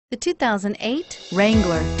The 2008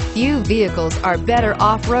 Wrangler. Few vehicles are better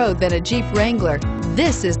off-road than a Jeep Wrangler.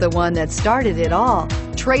 This is the one that started it all.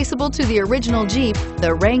 Traceable to the original Jeep,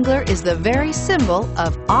 the Wrangler is the very symbol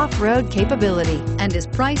of off-road capability and is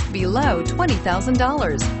priced below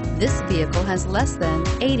 $20,000. This vehicle has less than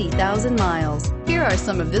 80,000 miles. Here are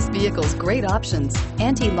some of this vehicle's great options: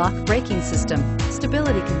 anti-lock braking system,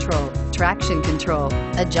 stability control, traction control,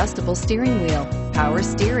 adjustable steering wheel, power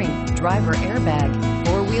steering, driver airbag,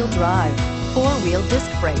 four-wheel drive, four-wheel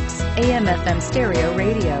disc brakes, AM/FM stereo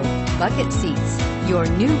radio, bucket seats. Your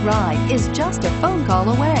new ride is just a phone call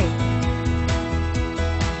away.